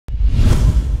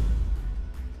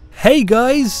Hey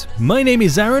guys, my name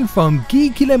is Aaron from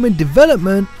Geeky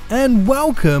Development and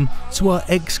welcome to our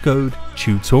Xcode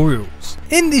tutorials.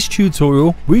 In this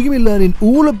tutorial, we're going to be learning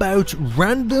all about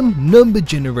random number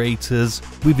generators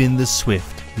within the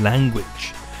Swift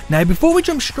language. Now before we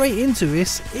jump straight into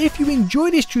this, if you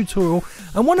enjoy this tutorial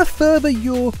and want to further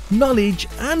your knowledge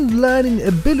and learning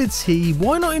ability,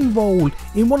 why not enroll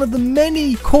in one of the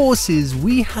many courses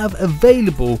we have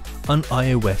available on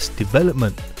iOS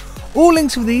development. All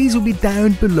links for these will be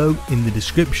down below in the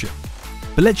description.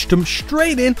 But let's jump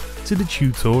straight in to the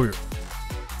tutorial.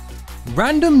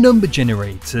 Random number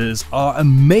generators are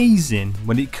amazing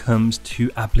when it comes to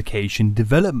application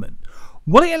development.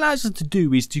 What it allows us to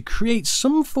do is to create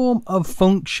some form of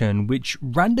function which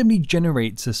randomly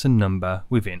generates us a number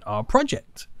within our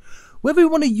project. Whether we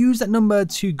want to use that number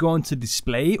to go onto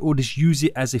display or just use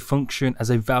it as a function, as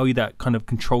a value that kind of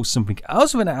controls something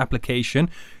else within our application,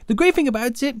 the great thing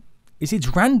about it is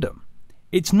it's random.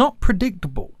 It's not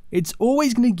predictable. It's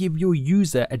always going to give your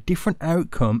user a different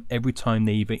outcome every time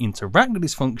they either interact with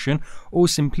this function or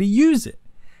simply use it.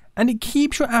 And it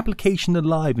keeps your application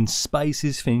alive and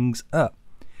spices things up.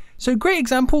 So great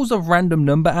examples of random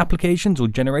number applications or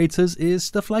generators is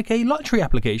stuff like a lottery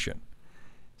application.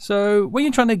 So when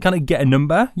you're trying to kind of get a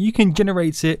number, you can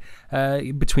generate it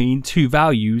between two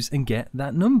values and get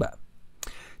that number.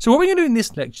 So what we're going to do in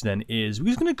this lecture then is we're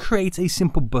just going to create a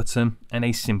simple button and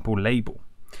a simple label.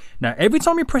 Now every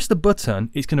time you press the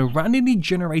button, it's going to randomly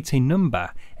generate a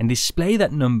number and display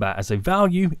that number as a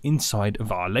value inside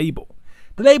of our label.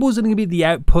 The label is going to be the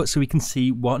output so we can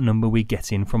see what number we're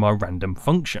getting from our random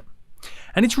function.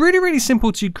 And it's really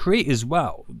simple to create as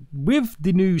well. With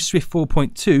the new Swift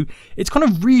 4.2, it's kind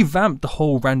of revamped the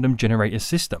whole random generator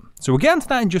system. So we'll get into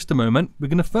that in just a moment. We're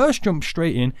going to first jump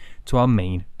straight in to our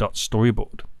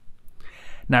main.storyboard.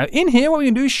 Now in here, what we're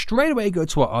going to do is straight away go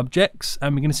to our objects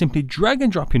and we're going to simply drag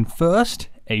and drop in first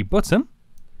a button,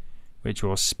 which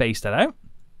will space that out.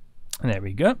 And there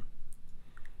we go.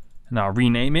 And I'll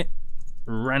rename it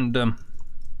random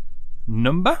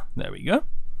number. There we go.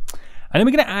 And then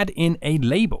we're going to add in a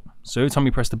label. So every time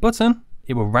we press the button,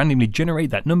 it will randomly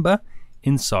generate that number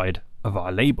inside of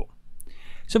our label.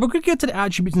 So if we could go to the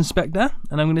attributes inspector,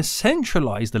 and I'm going to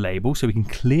centralize the label so we can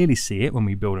clearly see it when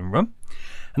we build and run.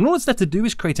 And all it's left to do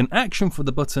is create an action for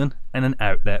the button and an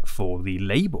outlet for the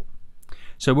label.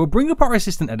 So we'll bring up our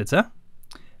assistant editor,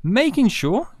 making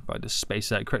sure, if I just space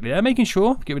that correctly there, making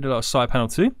sure, give it a little side panel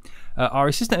too, our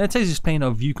assistant editor is displaying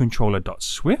our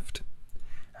viewController.swift.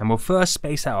 And we'll first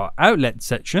space out our outlet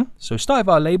section. So start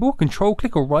with our label, control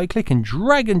click or right click and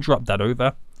drag and drop that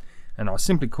over. And I'll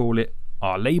simply call it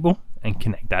our label and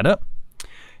connect that up.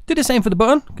 Do the same for the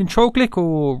button, control click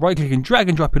or right click and drag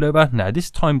and drop it over. Now this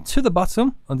time to the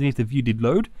bottom underneath the view did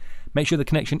load. Make sure the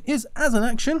connection is as an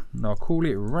action and I'll call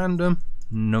it random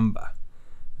number.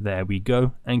 There we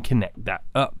go and connect that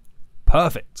up.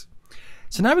 Perfect.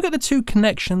 So now we've got the two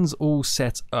connections all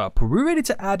set up. We're ready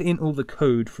to add in all the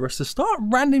code for us to start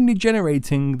randomly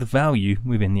generating the value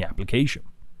within the application.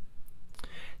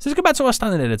 So let's go back to our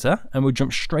standard editor and we'll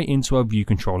jump straight into our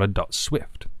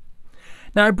viewController.swift.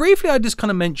 Now briefly I just kind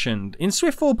of mentioned in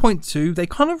Swift 4.2 they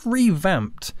kind of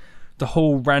revamped the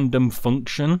whole random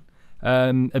function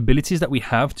abilities that we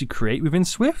have to create within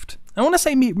Swift. I want to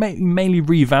say mainly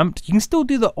revamped. You can still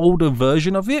do the older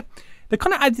version of it. They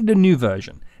kind of added a new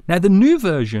version. Now the new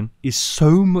version is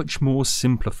so much more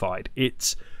simplified.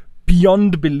 It's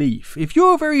beyond belief. If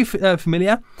you're very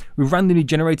familiar with randomly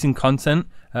generating content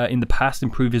in the past in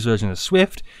previous versions of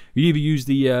Swift, you either use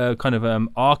the kind of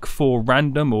arc for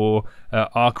random or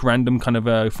arc random kind of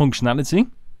functionality.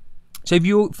 So if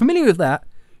you're familiar with that,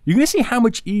 you're going to see how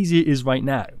much easier it is right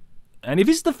now. And if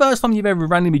it's the first time you've ever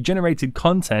randomly generated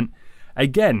content,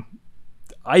 again,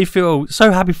 I feel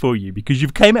so happy for you because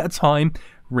you've came at a time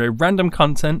where random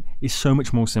content is so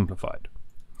much more simplified.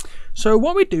 So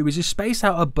what we do is just space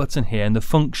out a button here and the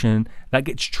function that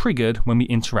gets triggered when we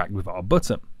interact with our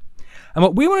button. And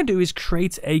what we want to do is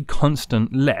create a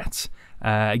constant let,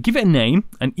 give it a name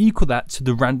and equal that to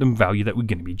the random value that we're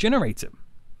going to be generating.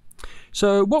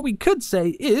 So what we could say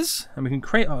is, and we can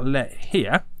create our let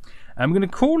here, and we're going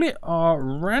to call it our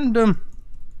random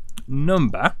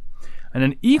number and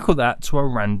then equal that to our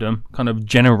random kind of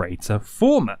generator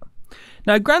format.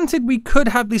 Now granted we could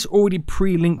have this already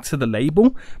pre-linked to the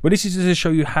label, but this is just to show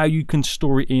you how you can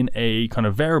store it in a kind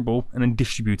of variable and then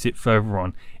distribute it further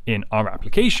on in our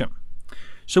application.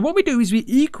 So what we do is we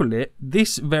equal it,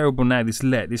 this variable now, this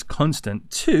let, this constant,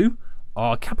 to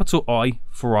our capital I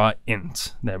for our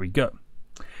int. There we go.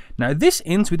 Now this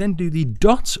int we then do the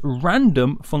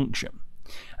 .random function.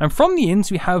 And from the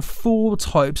int we have four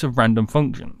types of random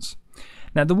functions.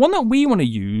 Now the one that we want to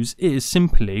use is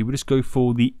simply, we just go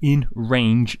for the in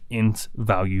range int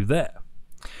value there.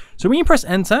 So when you press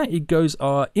enter, it goes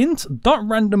our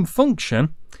int.random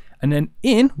function, and then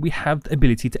in, we have the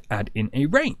ability to add in a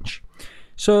range.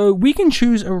 So we can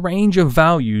choose a range of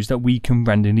values that we can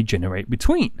randomly generate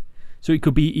between. So it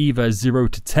could be either 0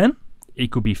 to 10,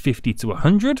 it could be 50 to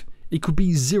 100, it could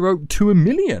be 0 to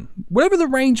 1,000,000. Whatever the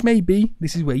range may be,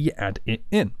 this is where you add it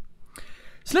in.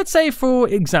 So let's say, for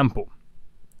example,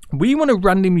 we want to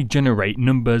randomly generate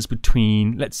numbers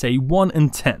between, let's say, 1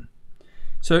 and 10.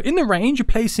 So in the range, you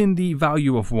place in the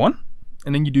value of 1,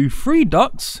 and then you do 3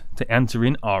 dots to enter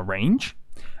in our range,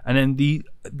 and then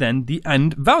the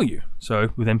end value. So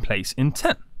we then place in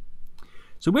 10.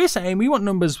 So we're saying we want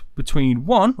numbers between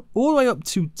 1 all the way up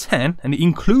to 10, and it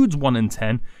includes 1 and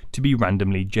 10, to be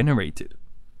randomly generated.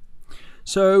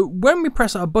 So when we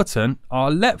press our button, our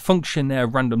let function there,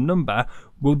 random number,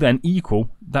 will then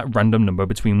equal that random number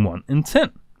between 1 and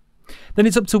 10. Then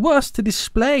it's up to us to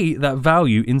display that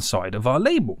value inside of our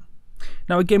label.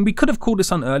 Now again, we could have called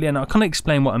this on earlier, and I'll kind of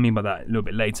explain what I mean by that a little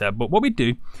bit later, but what we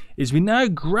do is we now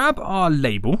grab our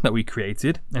label that we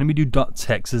created, and we do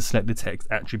 .text to select the text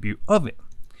attribute of it.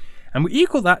 And we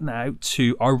equal that now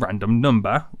to our random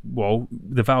number, well,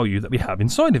 the value that we have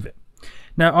inside of it.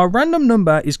 Now our random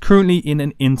number is currently in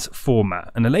an int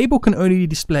format, and the label can only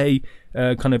display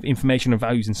kind of information and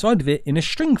values inside of it in a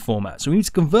string format. So we need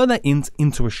to convert that int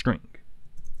into a string.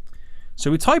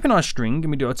 So we type in our string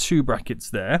and we do our 2 brackets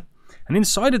there. And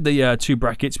inside of the 2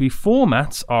 brackets, we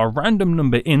format our random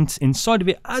number int inside of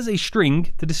it as a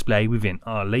string to display within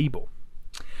our label.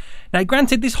 Now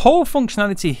granted, this whole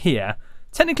functionality here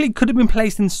technically could have been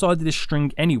placed inside of this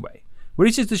string anyway. Well,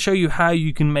 this is to show you how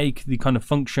you can make the kind of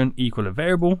function equal a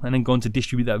variable and then go on to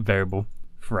distribute that variable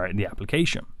throughout the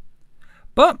application.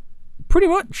 But pretty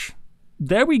much,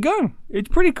 there we go. It's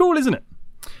pretty cool, isn't it?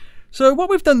 So what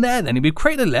we've done there then is we've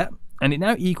created a let, and it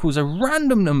now equals a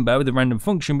random number with a random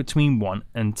function between 1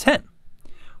 and 10.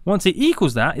 Once it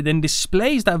equals that, it then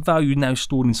displays that value now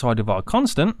stored inside of our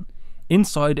constant,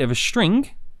 inside of a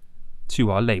string,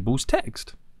 to our label's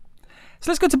text. So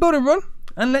let's go to build and run,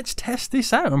 and let's test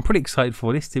this out. I'm pretty excited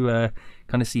for this to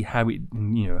kind of see how it,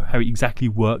 how it exactly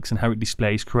works and how it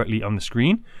displays correctly on the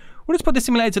screen. We'll just put the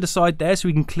simulator to the side there so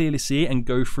we can clearly see it and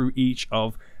go through each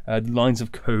of the lines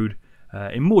of code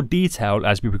in more detail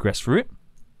as we progress through it.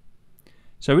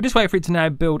 So we just wait for it to now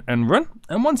build and run,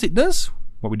 and once it does,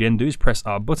 what we then do is press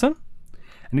our button,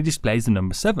 and it displays the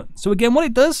number 7. So again, what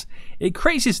it does, it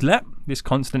creates this let, this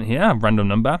constant here, a random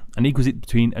number, and equals it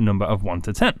between a number of 1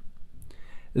 to 10.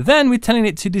 Then we're telling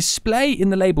it to display in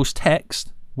the label's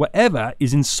text whatever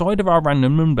is inside of our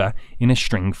random number in a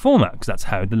string format, because that's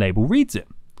how the label reads it.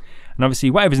 And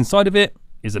obviously whatever's inside of it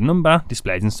is a number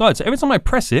displayed inside. So every time I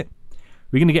press it,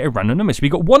 we're going to get a random number. So we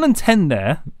got 1 and 10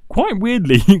 there, quite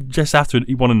weirdly, just after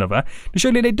one another, to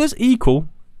show that it does equal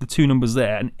the 2 numbers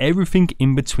there and everything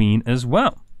in between as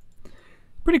well.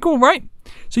 Pretty cool, right?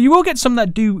 So you will get some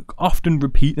that do often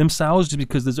repeat themselves just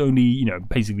because there's only,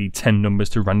 basically 10 numbers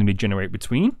to randomly generate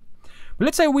between. But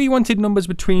let's say we wanted numbers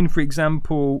between, for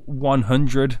example,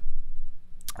 100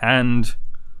 and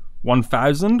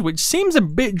 1000, which seems a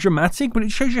bit dramatic, but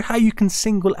it shows you how you can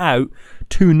single out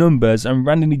 2 numbers and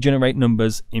randomly generate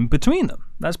numbers in between them.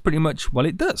 That's pretty much what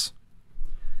it does.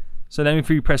 So then if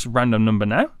we press random number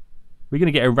now, we're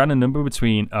going to get a random number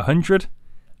between 100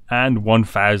 and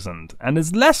 1000, and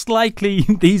it's less likely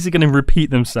these are going to repeat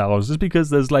themselves just because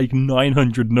there's like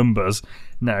 900 numbers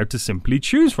now to simply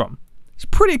choose from. It's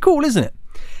pretty cool, isn't it?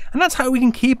 And that's how we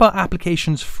can keep our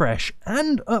applications fresh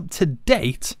and up to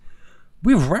date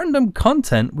with random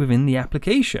content within the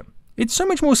application. It's so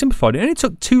much more simplified. It only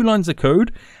took 2 lines of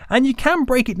code, and you can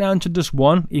break it down to just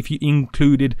 1 if you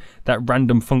included that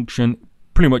random function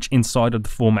pretty much inside of the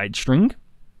formatted string.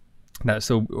 That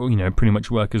still, pretty much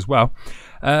work as well.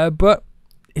 But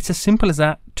it's as simple as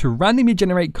that to randomly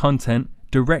generate content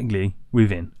directly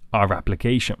within our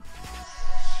application.